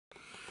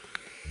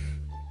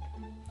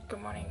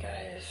Good morning,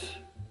 guys.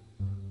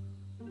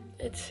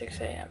 It's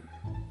 6 a.m.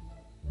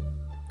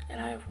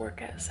 and I have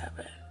work at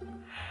 7.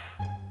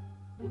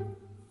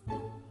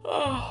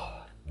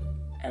 Oh,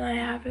 and I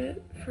have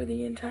it for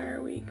the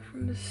entire week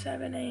from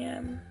 7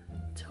 a.m.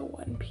 to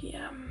 1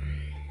 p.m.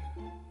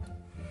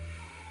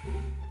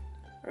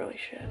 Early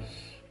shifts.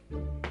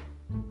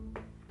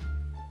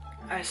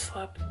 I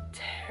slept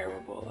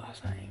terrible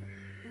last night,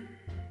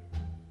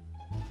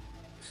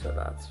 so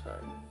that's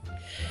fun.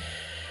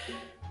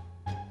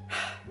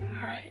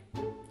 Alright,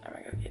 I'm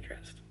gonna go get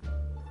dressed.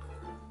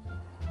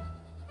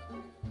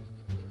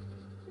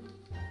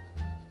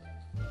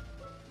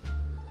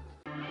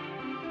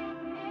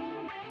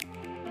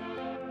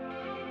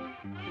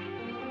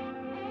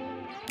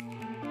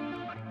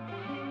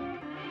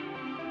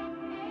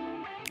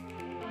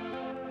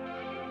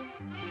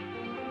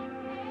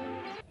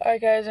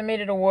 Alright guys, I made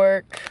it to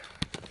work.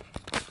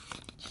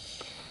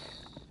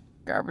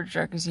 Garbage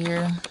truck is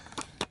here.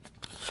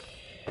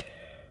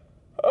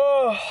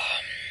 Oh.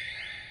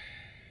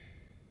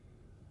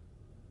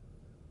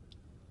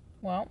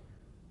 Well,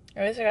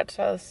 at least I got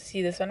to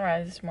see the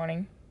sunrise this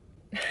morning.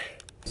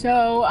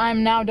 So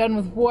I'm now done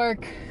with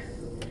work.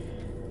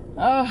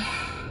 Oh,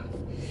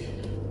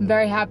 I'm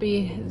very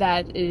happy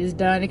that it is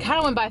done. It kind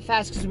of went by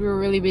fast because we were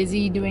really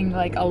busy doing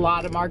like a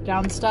lot of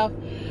markdown stuff.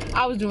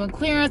 I was doing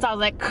clearance. I was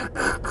like,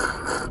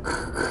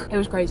 it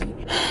was crazy.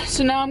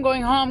 So now I'm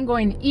going home,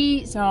 going to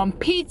eat some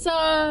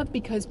pizza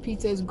because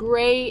pizza is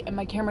great and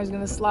my camera's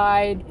gonna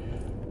slide.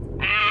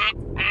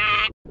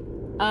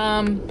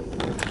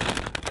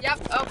 Yep,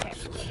 okay.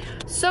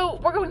 So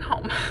we're going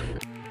home.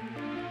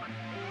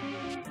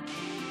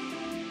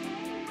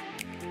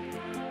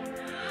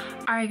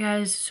 Alright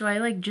guys, so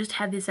I just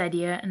had this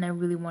idea and I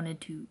really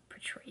wanted to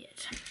portray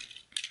it.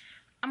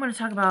 I'm gonna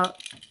talk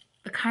about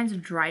the kinds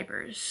of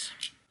drivers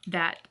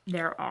that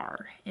there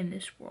are in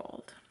this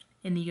world,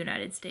 in the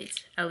United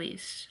States, at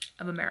least,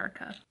 of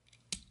America.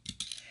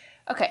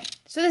 Okay,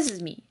 so this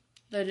is me.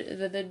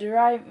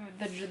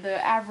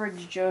 The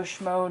average Joe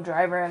Schmo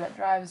driver that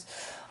drives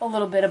a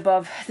little bit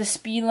above the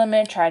speed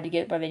limit, try to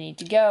get where they need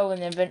to go,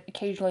 and then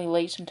occasionally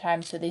late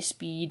sometimes, so they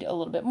speed a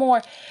little bit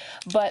more.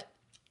 But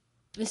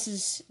this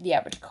is the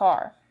average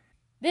car.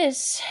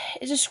 This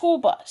is a school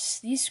bus.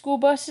 These school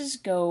buses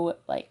go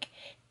like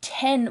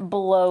 10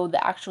 below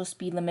the actual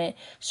speed limit,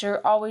 so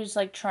you're always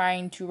like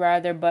trying to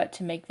ride their butt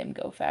to make them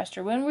go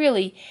faster, when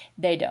really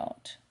they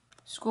don't.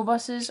 School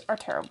buses are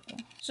terrible.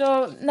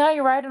 So now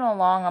you're riding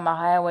along on the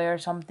highway or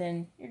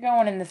something, you're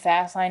going in the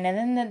fast lane, and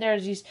then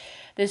there's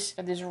this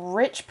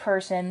rich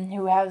person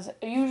who has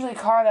usually a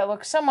car that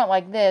looks somewhat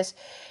like this,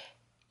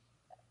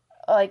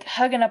 like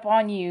hugging up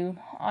on you,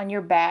 on your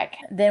back.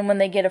 Then when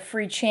they get a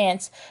free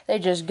chance, they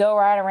just go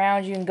right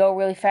around you and go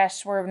really fast,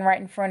 swerving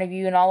right in front of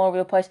you and all over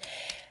the place.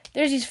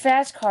 There's these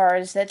fast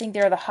cars that think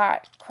they're the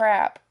hot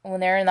crap when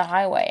they're in the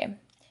highway.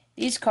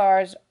 These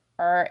cars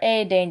are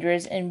A,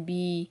 dangerous, and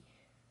B,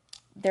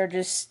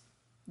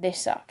 they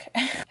suck.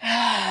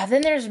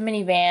 Then there's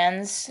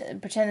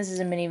minivans. Pretend this is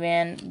a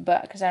minivan,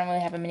 but because I don't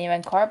really have a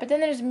minivan car. But then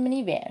there's a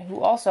minivan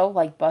who also,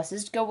 like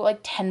buses, go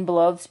like 10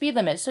 below the speed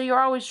limit. So you're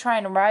always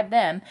trying to ride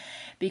them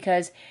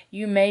because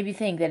you maybe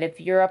think that if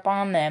you're up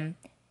on them,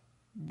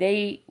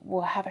 they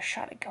will have a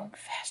shot at going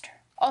faster.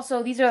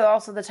 Also, these are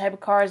also the type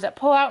of cars that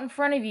pull out in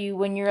front of you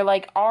when you're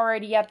like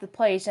already at the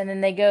place, and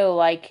then they go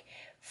like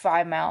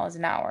 5 miles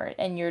an hour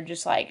and you're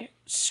just like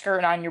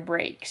skirting on your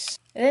brakes.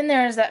 And then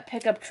there's that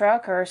pickup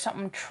truck or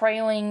something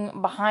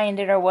trailing behind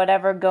it or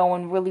whatever,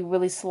 going really,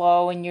 really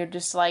slow, and you're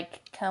just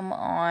like, come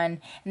on.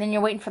 And then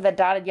you're waiting for that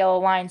dotted yellow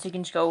line so you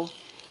can just go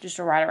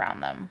right around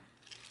them.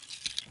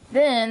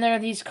 Then there are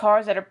these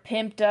cars that are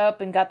pimped up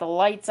and got the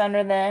lights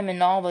under them,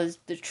 and all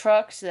the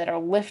trucks that are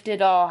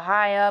lifted all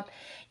high up.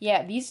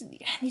 Yeah, these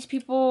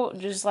people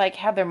just like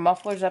have their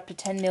mufflers up to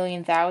 10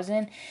 million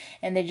thousand,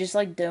 and they just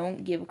like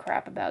don't give a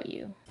crap about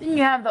you. Then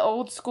you have the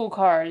old school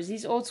cars.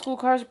 These old school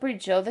cars are pretty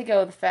chill. They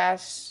go the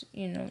fast,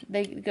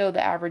 they go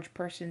the average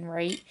person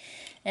rate,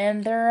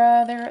 and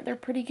they're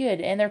pretty good,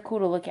 and they're cool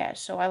to look at.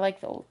 So I like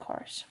the old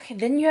cars. Okay,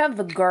 then you have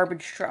the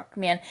garbage truck.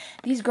 Man,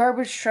 these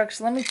garbage trucks.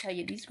 Let me tell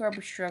you, these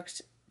garbage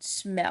trucks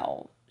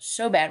smell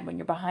so bad when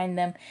you're behind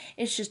them.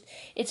 It's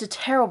a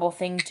terrible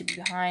thing to be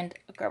behind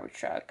a garbage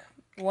truck.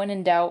 When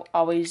in doubt,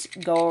 always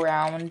go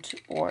around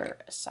or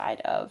side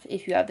of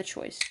if you have the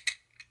choice.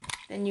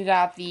 Then you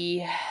got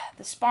the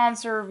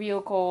sponsor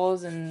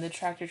vehicles and the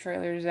tractor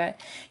trailers that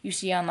you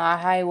see on the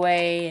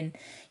highway, and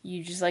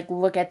you just like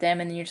look at them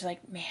and then you're just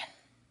like, man,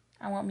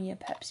 I want me a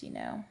Pepsi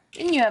now.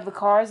 Then you have the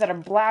cars that are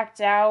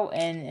blacked out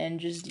and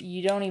just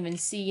you don't even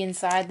see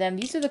inside them.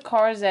 These are the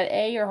cars that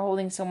A, are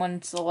holding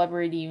someone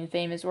celebrity and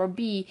famous, or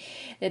B,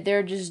 that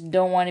they're just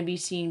don't want to be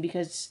seen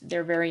because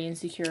they're very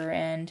insecure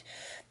and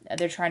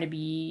they're trying to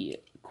be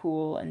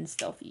cool and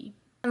stealthy.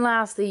 And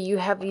lastly, you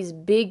have these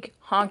big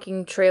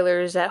honking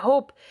trailers that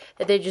hope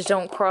that they just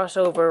don't cross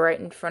over right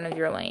in front of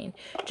your lane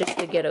just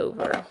to get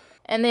over.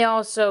 And they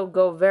also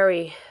go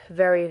very,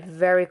 very,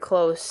 very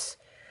close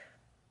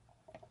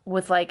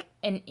with like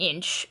an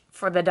inch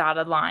for the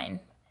dotted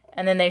line.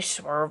 and then they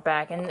swerve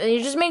back, and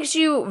it just makes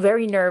you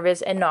very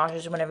nervous and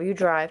nauseous whenever you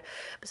drive,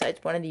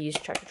 besides one of these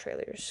tractor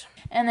trailers.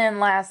 And then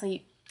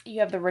lastly, you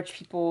have the rich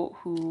people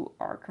who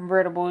are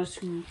convertibles,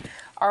 who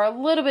are a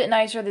little bit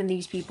nicer than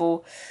these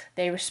people.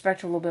 They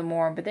respect a little bit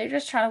more, but they're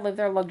just trying to live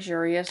their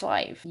luxurious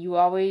life. You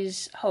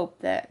always hope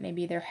that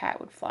maybe their hat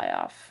would fly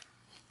off.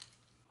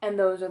 And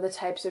those are the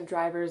types of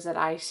drivers that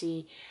I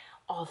see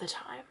all the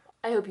time.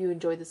 I hope you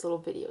enjoyed this little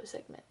video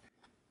segment.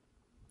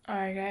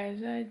 Alright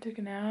guys, I took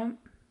a nap.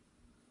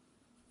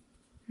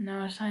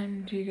 Now it's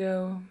time to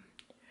go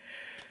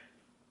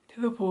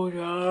to the pool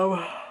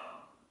job.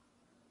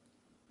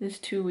 This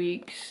 2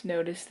 weeks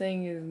notice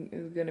thing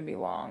is gonna be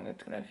long.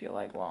 It's gonna feel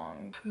like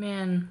long.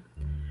 Man,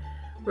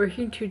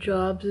 working 2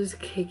 jobs is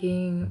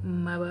kicking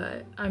my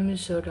butt. I'm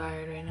just so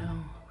tired right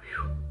now.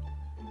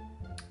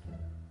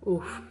 Whew.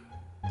 Oof.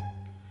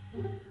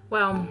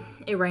 Well,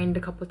 it rained a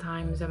couple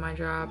times at my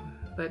job,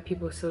 but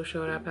people still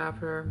showed up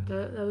after.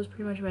 That was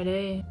pretty much my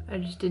day. I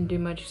just didn't do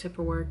much except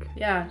for work.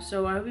 Yeah,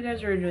 so I hope you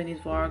guys are enjoying these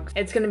vlogs.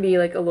 It's gonna be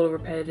like a little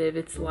repetitive.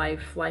 It's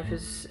life. Life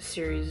is a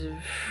series of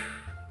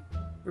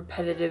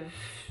repetitive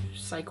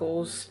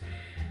cycles,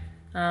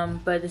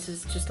 but this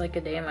is just like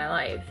a day in my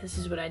life. This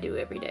is what I do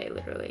every day,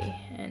 literally,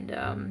 and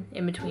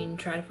in between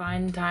try to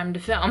find time to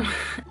film.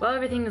 Well,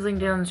 everything is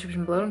linked down in the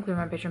description below, including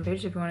my Patreon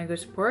page, so if you want to go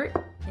support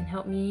and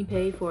help me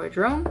pay for a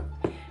drone,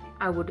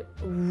 I would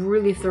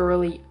really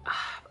thoroughly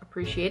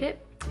appreciate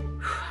it.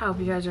 I hope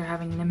you guys are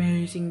having an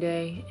amazing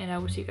day, and I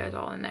will see you guys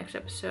all in the next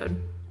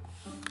episode.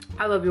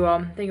 I love you all.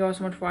 Thank you all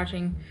so much for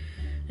watching.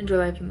 Enjoy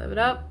life and live it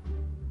up.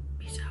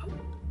 Peace out.